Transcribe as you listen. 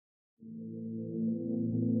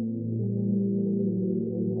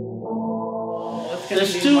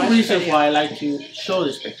There's two reasons why I like to show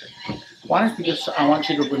this picture. One is because I want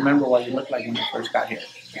you to remember what you looked like when you first got here.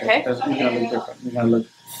 Okay. Because we're going to look different. We're going to look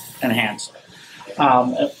enhanced.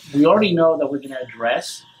 We already know that we're going to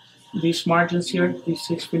address these margins here, these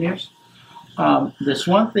 6 veneers. There's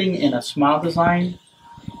one thing in a smile design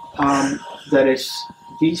that is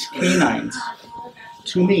these canines,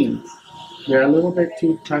 to me, they're a little bit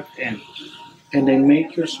too tucked in. And they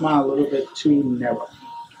make your smile a little bit too narrow.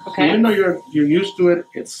 Okay. So even though you're used to it,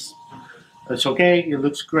 it's okay, it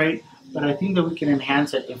looks great. But I think that we can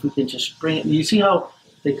enhance it if we can just bring it. You see how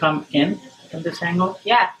they come in this angle?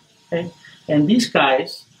 Yeah. Okay. And these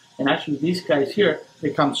guys, and actually these guys here, they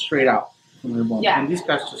come straight out from the bone. Yeah. And these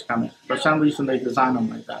guys just come in. For some reason, they design them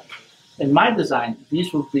like that. In my design,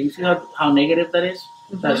 these would be, see how negative that is?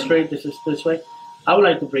 Mm-hmm. That's straight, this is this way. I would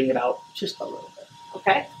like to bring it out just a little bit.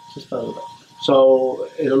 Okay. Just a little bit. So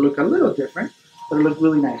it'll look a little different, but it'll look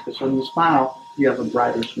really nice because when you smile, you have a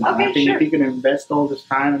brighter smile. Okay, I think sure. if you can invest all this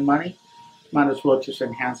time and money, might as well just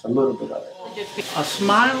enhance a little bit of it. A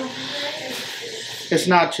smile is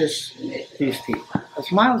not just these teeth. A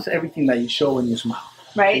smile is everything that you show when you smile.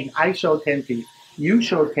 Right. I show 10 teeth. You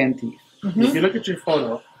show 10 teeth. Mm-hmm. If you look at your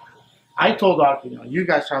photo, I told Arthur, you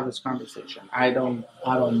guys have this conversation. I don't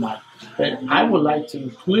mind. But I would like to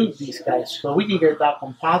include these guys so we can get that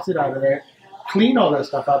composite out of there, clean all that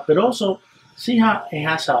stuff up, but also see how it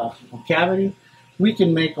has a cavity. We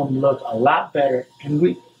can make them look a lot better,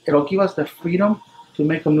 and it'll give us the freedom to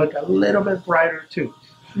make them look a little bit brighter too.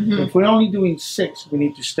 Mm-hmm. If we're only doing 6, we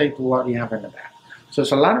need to stay to what you have in the back. So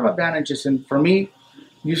it's a lot of advantages, and for me,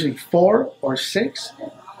 usually 4 or 6,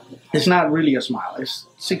 it's not really a smile. It's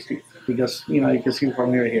 60 because you can see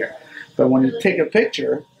from here to here. But when you take a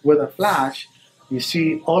picture with a flash, you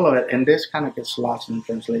see all of it, and this kind of gets lost in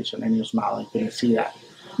translation, and you smile and you can see that.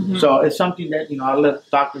 Mm-hmm. So it's something that I'll let the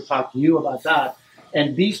doctor talk to you about that.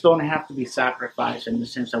 And these don't have to be sacrificed in the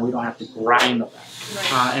sense that we don't have to grind them.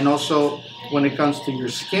 Right. And also, when it comes to your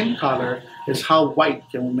skin color, is how white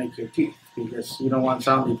can we make your teeth? Because you don't want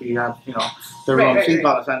something if you have, the wrong skin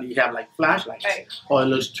color, and you have like flashlights, or it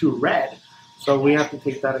looks too red. So we have to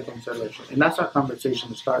take that into consideration. And that's our conversation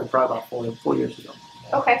that started probably about 4 years ago.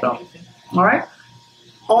 Okay. So, all right.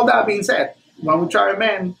 All that being said, when we try them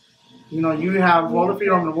in, you have all the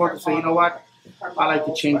freedom in the world to say, you know what? I like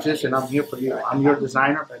to change this, and I'm here for you. I'm your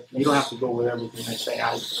designer, but you don't have to go with everything I say.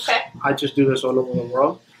 I just do this all over the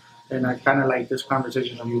world, and I kind of like this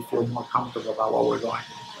conversation so you feel more comfortable about what we're going.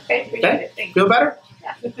 Okay, appreciate it. Thanks. Feel better?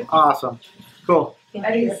 Yeah. Awesome. Cool.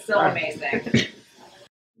 That is so amazing.